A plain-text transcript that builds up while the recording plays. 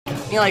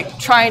you know, like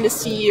trying to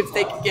see if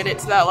they could get it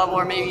to that level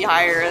or maybe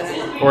higher. And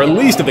then, or at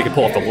least if they could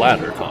pull off the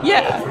ladder combo.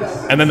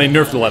 Yeah. And then they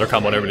nerfed the ladder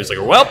combo and everybody's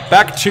like, well,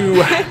 back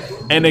to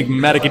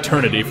enigmatic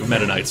eternity for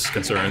Meta Knight's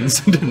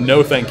concerns.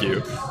 No thank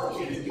you.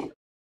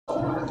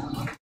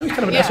 He's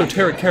kind of an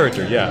esoteric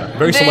character, yeah.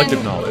 Very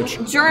selective knowledge.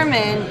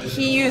 German,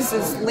 he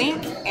uses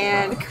Link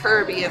and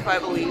Kirby, if I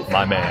believe.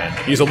 My man.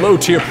 He's a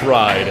low-tier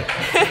pride.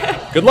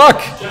 Good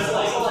luck!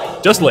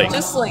 Just Link.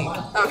 Just Link,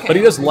 okay. But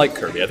he does like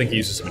Kirby. I think he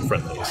uses him in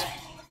friendlies.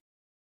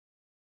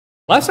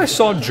 Last I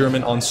saw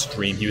German on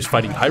stream, he was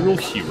fighting Hyrule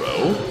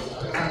Hero,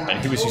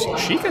 and he was using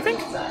Sheik, I think?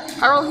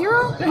 Hyrule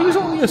Hero? Yeah, he was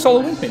only a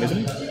solo wing main, isn't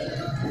he?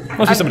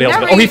 Must be somebody else.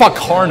 Oh, he fought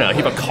Karna.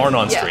 He fought Karna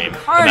on stream.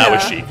 Karna. And that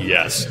was Sheik,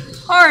 yes.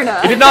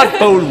 Karna. It did not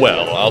bode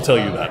well, I'll tell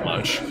you that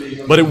much.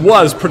 But it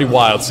was pretty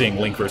wild seeing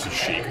Link versus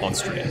Sheik on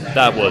stream.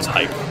 That was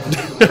hype.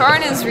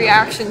 Karna's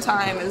reaction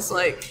time is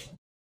like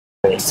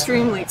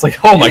extremely. It's like,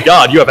 oh my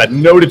god, you have had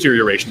no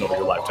deterioration over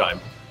your lifetime.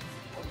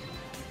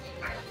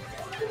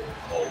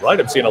 Alright,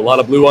 I'm seeing a lot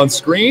of blue on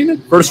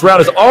screen. First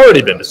round has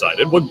already been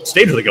decided. What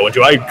stage do they go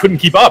into? I couldn't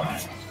keep up.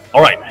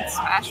 Alright.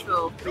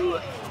 Smashville.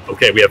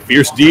 Okay, we have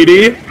Fierce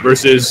Deity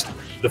versus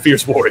the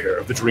Fierce Warrior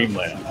of the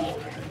Dreamland.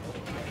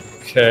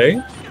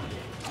 Okay.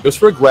 Goes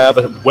for a grab,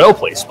 a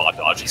well-placed spot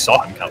dodge. He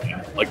saw him coming,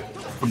 like,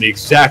 from the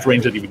exact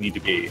range that he would need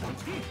to be.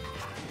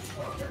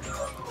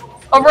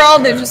 Overall,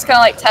 they're just kind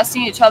of like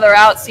testing each other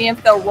out, seeing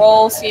if they'll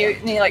roll, see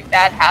any like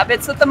bad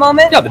habits at the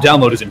moment. Yeah, the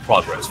download is in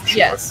progress, for sure.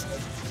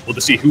 Yes. We'll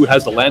just see who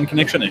has the LAN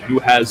connection and who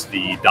has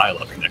the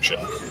dial-up connection.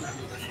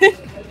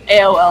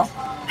 AOL.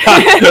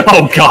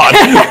 Oh,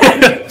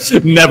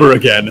 God. Never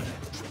again.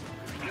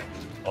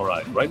 All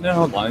right, right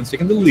now, Lion's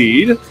taking the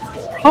lead.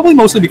 Probably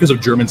mostly because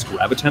of German's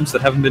grab attempts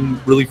that haven't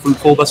been really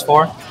fruitful thus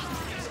far.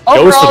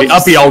 Goes for the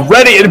uppie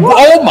already, and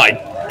oh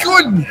my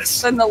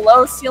goodness! Then the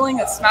low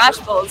ceiling of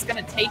Smashville is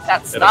going to take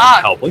that It stock.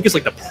 doesn't help. Link is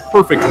like the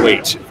perfect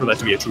weight for that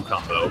to be a true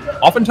combo.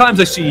 Oftentimes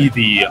I see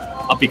the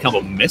uppie combo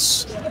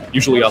miss,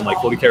 usually on like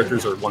floaty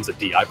characters or ones that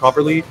DI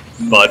properly,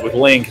 but with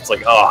Link, it's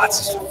like, oh,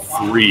 it's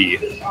free.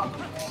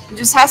 It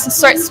just has to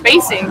start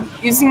spacing,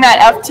 using that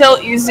F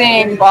tilt,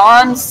 using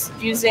bombs,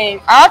 using.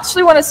 I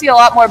actually want to see a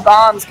lot more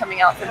bombs coming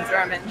out from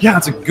German. Yeah,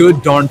 it's a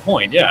good darn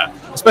point. Yeah,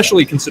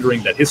 especially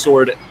considering that his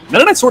sword,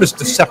 Meta Knight's sword, is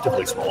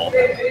deceptively small.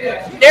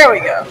 There we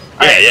go.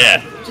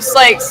 Yeah. Just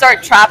like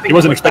start trapping. He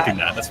wasn't expecting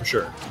that. That's for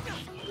sure.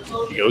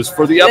 He goes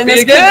for the Then uppie this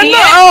could again. be it.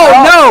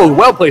 Oh no!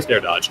 Well placed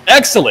air dodge.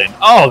 Excellent.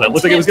 Oh, that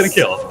looked like it was gonna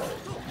kill.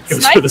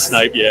 Goes for the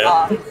snipe.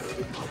 Yeah.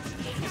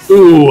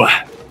 Ooh.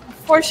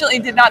 Fortunately,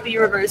 did not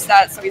reverse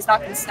that, so he's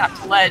not going to snap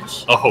to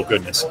ledge. Oh,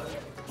 goodness.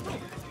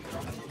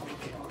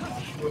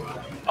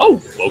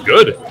 Oh, well,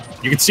 good.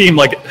 You can see him,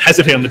 like,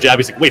 hesitate on the jab.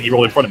 He's like, wait, he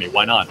rolled in front of me.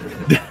 Why not?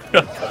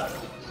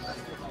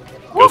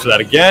 Goes for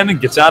that again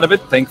and gets out of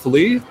it,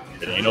 thankfully.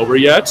 It ain't over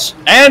yet.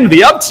 And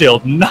the up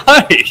tilt.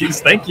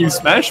 Nice. Thank you,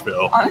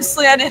 Smashville.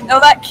 Honestly, I didn't know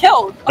that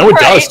killed. No, it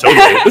does,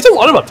 totally. There's a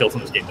lot of up tilts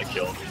in this game that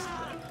kill. All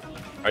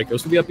right,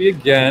 goes for the uppie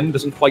again.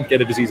 Doesn't quite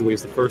get it as easily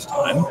as the first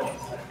time.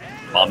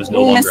 Bomb is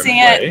no longer in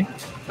play. It,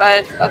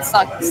 but that's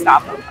not going to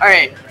stop him. All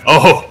right.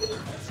 Oh,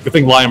 good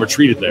thing Lion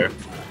retreated there.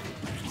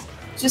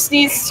 Just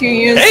needs to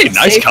use. Hey,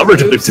 nice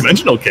coverage of the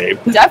dimensional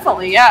cape.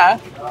 Definitely, yeah.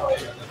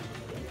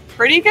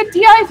 Pretty good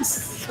DI to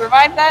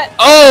survive that.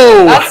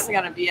 Oh, that's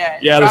going to be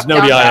it. Yeah, there's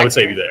no DI. I would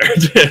save you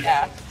there.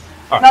 Yeah.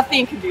 Right. Nothing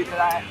you can do to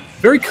that.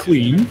 Very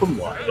clean from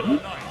Lion.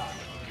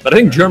 But I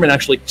think German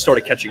actually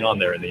started catching on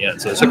there in the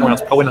end, so the second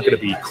round's probably not going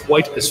to be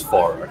quite as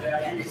far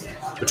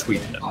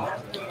between them.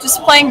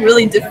 Just playing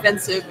really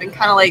defensive and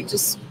kind of like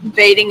just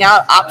baiting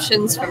out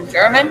options from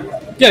German.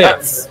 Yeah,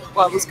 That's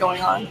what was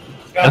going on.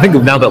 I think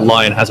now that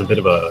Lion has a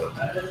bit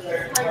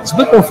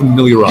more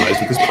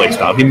familiarized with his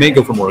playstyle, he may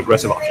go for more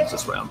aggressive options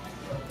this round.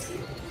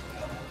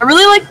 I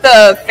really like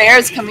the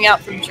fares coming out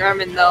from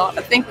German though.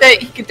 I think that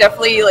he could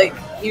definitely like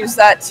use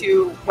that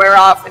to wear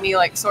off any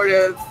like sort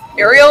of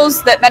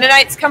aerials that Meta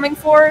Knight's coming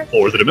for.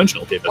 Or the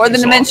dimensional cape. Or the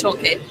dimensional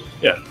cape.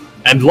 Yeah.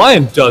 And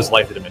Lion does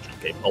like the dimensional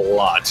cape a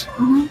lot.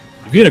 Mm-hmm.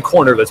 If you're in a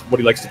corner, that's what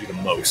he likes to do the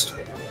most.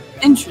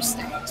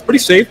 Interesting. It's pretty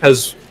safe,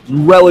 has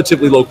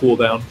relatively low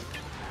cooldown.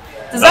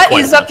 Does that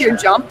use up your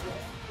jump?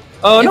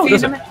 No, it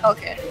doesn't.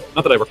 Okay.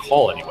 Not that I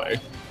recall, anyway.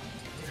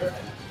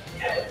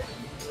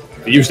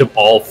 If you used up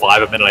all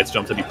 5 of Meta Knight's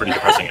jumps, that'd be pretty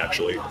depressing,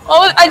 actually.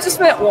 Oh, I just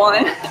meant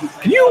 1.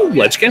 Can you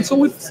ledge cancel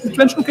with the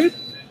dimensional cape?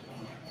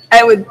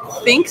 I would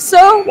think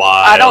so.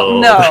 Wild. I don't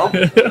know.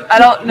 I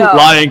don't know.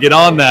 Lion, get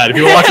on that. If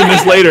you're watching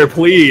this later,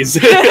 please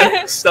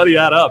study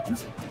that up.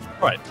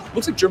 All right.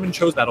 Looks like German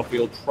chose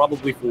Battlefield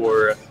probably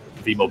for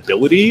the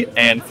mobility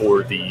and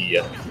for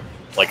the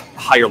like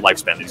higher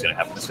lifespan that he's going to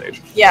have on the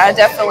stage. Yeah,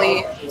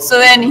 definitely. So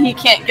then he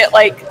can't get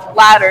like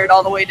laddered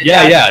all the way to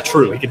death. Yeah,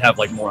 true. He can have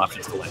like more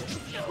options to land.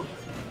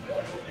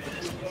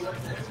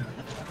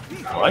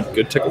 All right,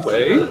 good tick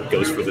away.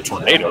 Goes for the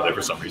tornado there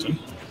for some reason.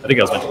 I think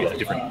that was meant to be a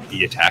different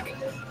B attack.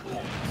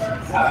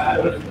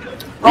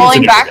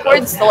 Rolling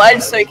backwards the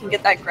ledge so he can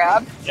get that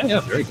grab. Yeah,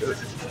 very good.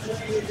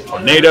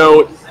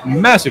 Tornado,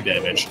 massive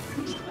damage.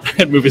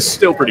 That move is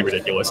still pretty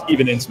ridiculous,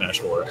 even in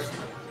Smash 4.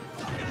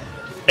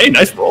 Hey,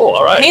 nice roll.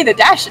 All right. Hey, the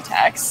dash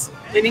attacks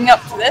leading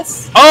up to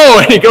this. Oh,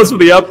 and he goes for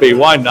the up B.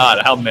 Why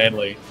not? How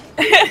manly.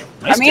 Nice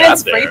I mean, jab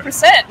it's there.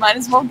 3%. Might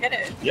as well get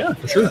it. Yeah,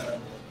 for sure.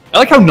 I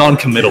like how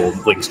non-committal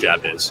Link's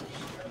jab is.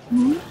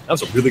 That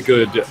was a really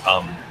good,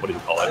 what do you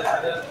call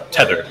it?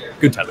 Tether.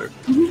 Good tether.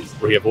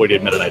 Where he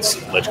avoided Meta Knight's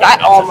ledge guard.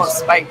 That almost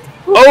spiked.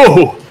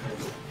 Oh!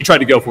 He tried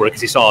to go for it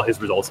because he saw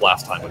his results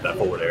last time with that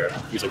forward air.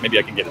 He was like, maybe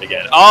I can get it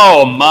again.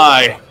 Oh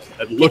my!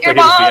 That looked like it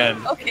was the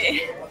end.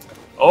 Okay.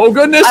 Oh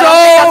goodness!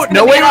 Oh!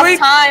 No, wait.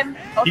 Time.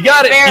 Okay, He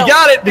got it! barely, He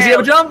got it! Does he have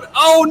a barely. jump?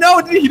 Oh no!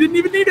 He didn't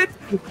even need it!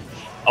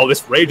 Oh,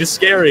 this rage is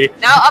scary.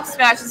 Now up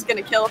smash is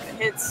gonna kill if it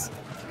hits.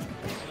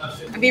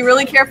 And be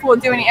really careful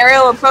with doing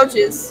aerial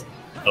approaches.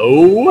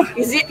 Oh!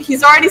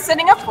 He's already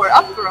setting up for it.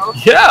 Up throw.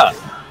 Yeah!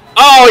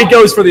 Oh, he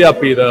goes for the up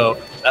B though.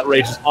 That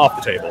rage is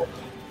off the table.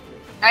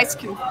 Nice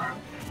confirm.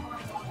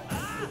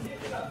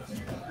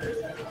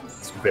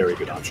 It's a very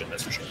good option,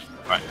 that's for sure.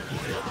 Alright.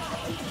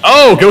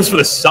 Oh, goes for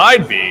the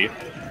side B.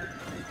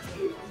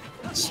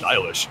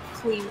 Stylish.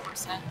 Clean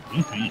percent.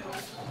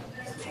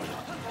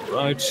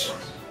 Right.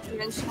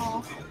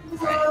 Dimensional.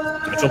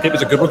 Dimensional cape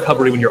is a good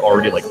recovery when you're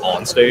already like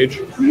on stage.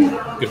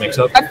 Good mix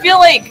up. I feel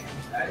like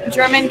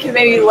German can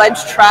maybe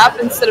ledge trap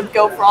instead of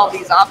go for all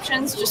these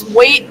options. Just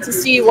wait to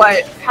see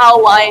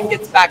how Lion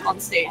gets back on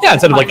stage. Yeah,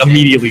 instead of like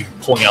immediately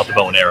pulling out the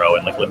bow and arrow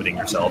and like limiting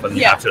yourself, and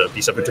you have to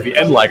be subject to the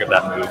end lag of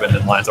that move, and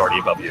then Lion's already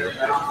above you.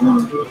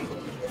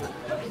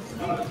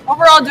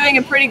 Overall, doing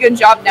a pretty good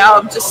job now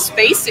of just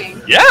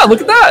spacing. Yeah,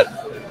 look at that.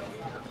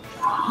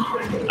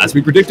 As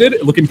we predicted,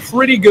 looking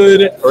pretty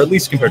good, or at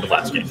least compared to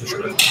last game for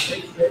sure.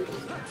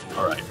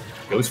 All right.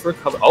 Goes for a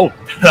cover. Oh,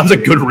 that was a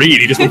good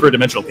read. He just went for a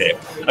dimensional cape.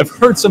 I've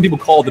heard some people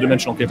call the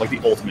dimensional cape like the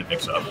ultimate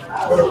mix-up.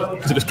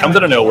 Because it just comes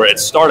out of nowhere.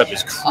 Its startup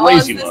is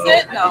crazy low. Is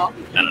this it? No.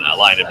 No.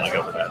 Lion didn't want to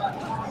go for that.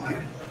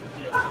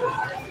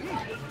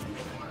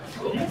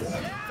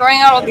 Throwing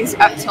out all these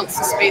F tilts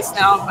to space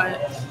now,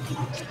 but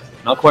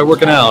Not quite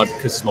working out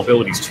because his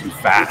mobility's too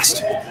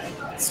fast.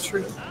 it's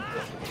true.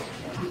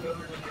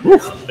 Whew,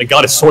 thank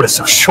God his sword is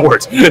so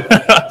short.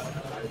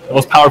 The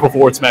most powerful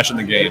forward smash in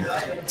the game.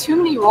 Too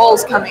many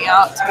rolls coming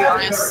out, to be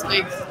honest.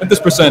 Like, At this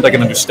percent, I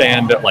can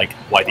understand like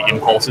why the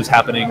impulse is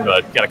happening,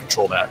 but you gotta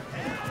control that.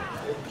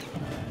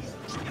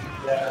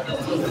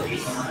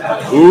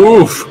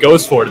 Oof,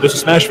 goes for it. This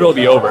smash will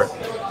be over.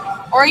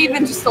 or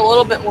even just a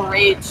little bit more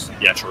rage.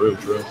 Yeah, true.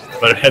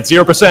 But at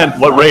 0%,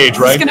 what rage,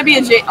 right? It's gonna be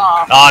a J.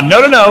 No.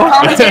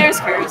 Commentator's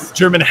curse.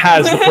 German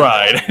has the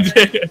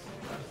pride.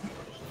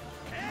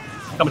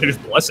 Commentator's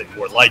blessing,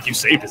 more like you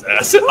saved his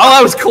ass. Oh,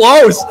 that was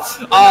close.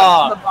 The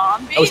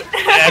bomb beat. That was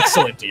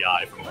excellent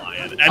DI from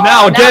Lion. And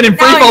now again in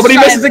free fall, but he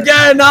misses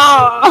again.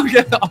 Oh,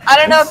 okay. I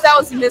don't know if that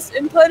was a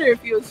misinput or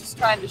if he was just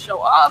trying to show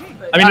off.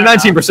 But I mean, at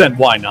 19%,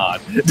 why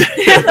not?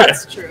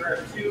 That's true.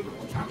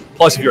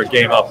 Plus, if you're a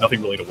game up, nothing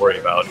really to worry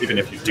about, even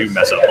if you do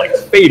mess up, like,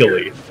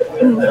 fatally.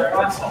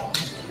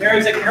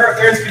 There's a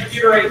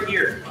computer right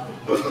here.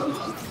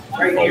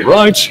 Right here. All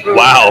right.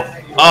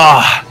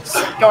 Wow.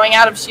 Going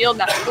out of shield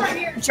now.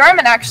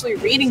 German actually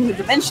reading the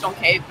dimensional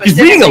cape. But He's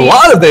reading a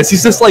lot of this.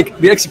 He's just like,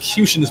 the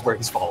execution is where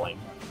he's falling.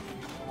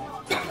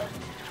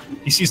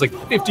 He sees like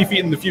 50 feet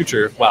in the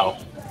future. Wow.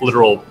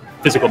 Literal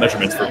physical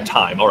measurements for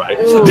time. All right.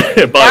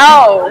 But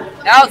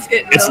now it's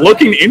getting. It's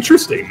looking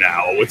interesting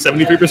now with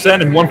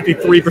 73% and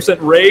 153%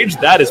 rage.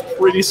 That is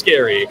pretty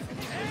scary.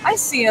 I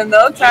see him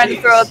though, trying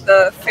to throw out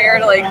the fair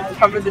to like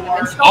cover the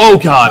dimensional. Oh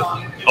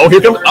god. Oh,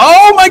 here comes.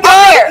 Oh my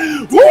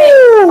god. Woo!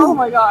 Oh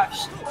my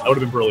gosh. That would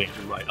have been brilliant.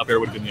 You're right. Up air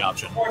would have been the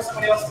option. Or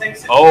somebody else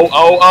thinks it.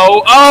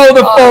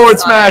 The forward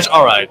sorry. smash.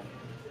 All right.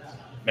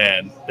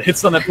 Man, the hit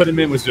stun that put him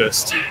in was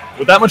just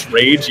with that much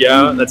rage.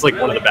 Yeah, that's like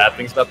one of the bad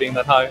things about being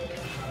that high.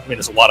 I mean,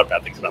 there's a lot of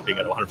bad things about being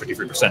at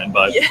 153%,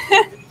 but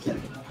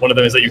one of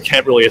them is that you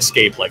can't really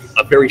escape like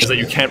a very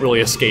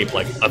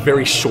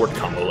short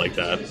combo like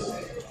that.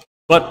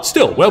 But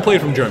still, well played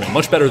from German.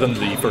 Much better than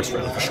the first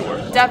round, for sure.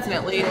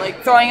 Definitely,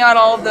 like throwing out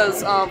all of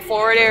those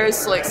forward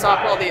airs to like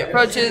stop all the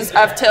approaches,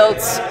 F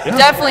tilts. Yeah.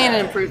 Definitely an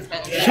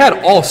improvement. He had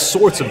all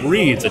sorts of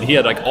reads, and he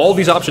had like all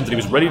these options that he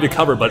was ready to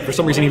cover, but for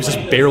some reason he was just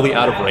barely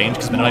out of range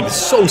because Meta Knight is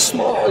so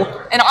small.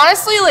 And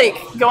honestly, like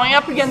going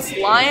up against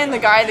Lion, the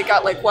guy that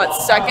got like what,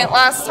 second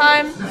last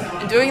time,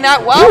 and doing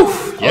that well,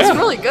 that was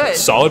really good.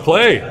 Solid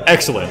play.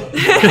 Excellent.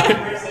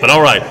 But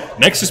all right,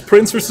 next is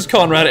Prince versus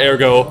Conrad,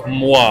 ergo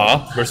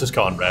moi versus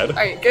Conrad. All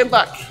right, good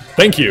luck.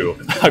 Thank you.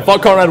 I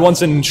fought Conrad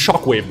once in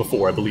Shockwave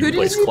before. I believe Who he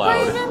plays does he play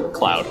Cloud. again?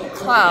 Cloud.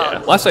 Cloud. Yeah.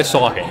 Last I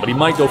saw him, but he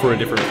might go for a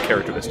different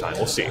character this time.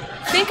 We'll see.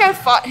 I think I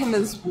fought him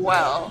as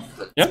well.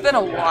 But Yeah. It's been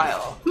a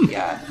while.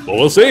 Yeah. Well,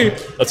 we'll see.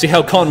 Let's see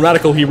how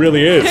Conradical he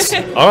really is.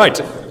 All right.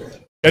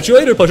 Catch you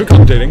later. Pleasure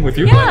commentating with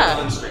you.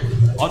 Yeah.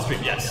 On screen,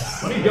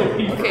 yes. Let me go.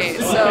 Okay,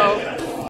 so